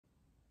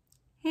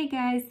Hey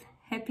guys,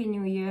 Happy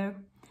New Year!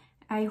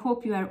 I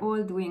hope you are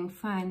all doing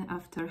fine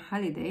after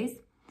holidays.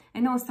 I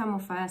know some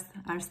of us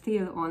are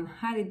still on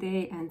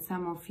holiday and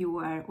some of you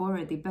are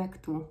already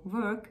back to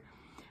work.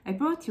 I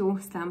brought you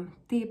some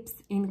tips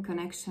in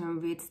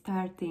connection with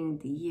starting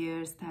the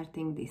year,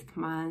 starting this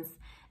month,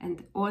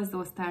 and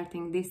also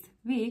starting this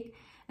week.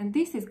 And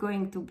this is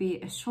going to be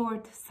a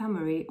short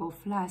summary of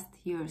last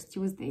year's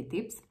Tuesday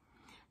tips.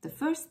 The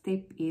first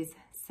tip is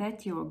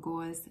set your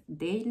goals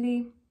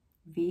daily,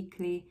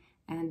 weekly,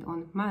 and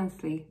on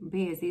monthly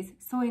basis,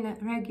 so in a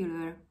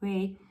regular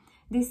way.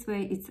 This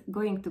way it's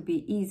going to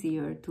be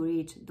easier to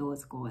reach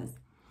those goals.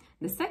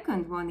 The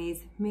second one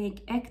is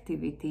make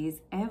activities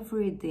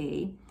every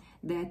day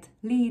that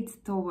leads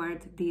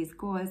toward these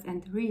goals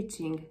and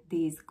reaching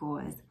these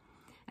goals.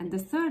 And the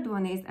third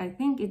one is, I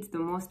think it's the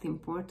most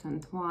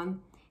important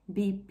one,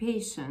 be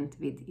patient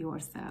with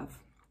yourself.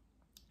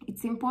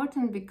 It's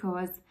important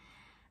because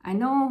I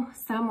know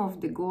some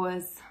of the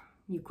goals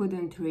you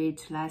couldn't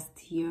reach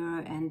last year,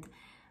 and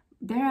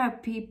there are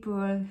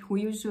people who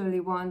usually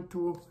want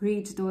to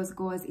reach those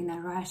goals in a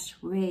rush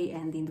way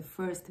and in the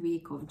first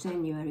week of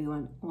January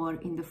or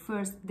in the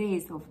first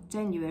days of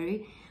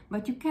January,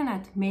 but you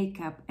cannot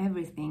make up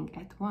everything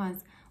at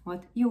once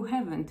what you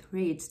haven't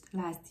reached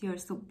last year.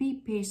 So be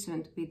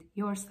patient with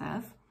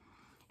yourself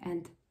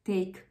and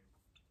take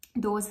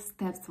those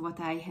steps what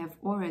I have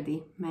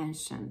already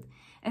mentioned.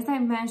 As I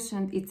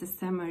mentioned, it's a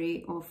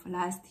summary of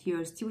last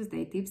year's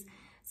Tuesday tips.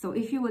 So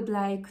if you would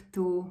like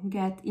to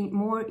get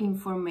more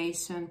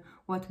information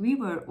what we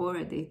were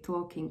already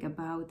talking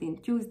about in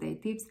Tuesday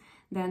tips,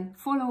 then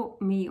follow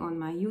me on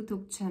my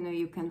YouTube channel.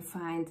 You can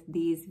find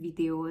these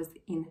videos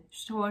in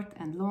short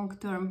and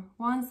long-term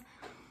ones.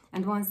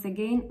 And once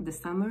again, the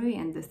summary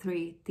and the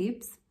 3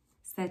 tips: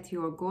 set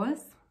your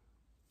goals,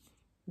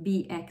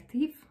 be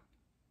active,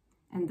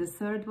 and the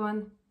third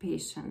one,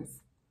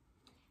 patience.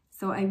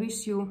 So I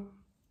wish you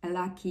a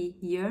lucky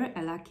year,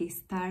 a lucky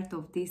start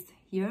of this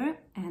year,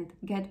 and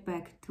get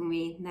back to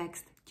me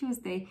next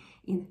Tuesday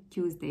in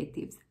Tuesday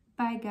Tips.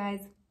 Bye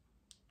guys!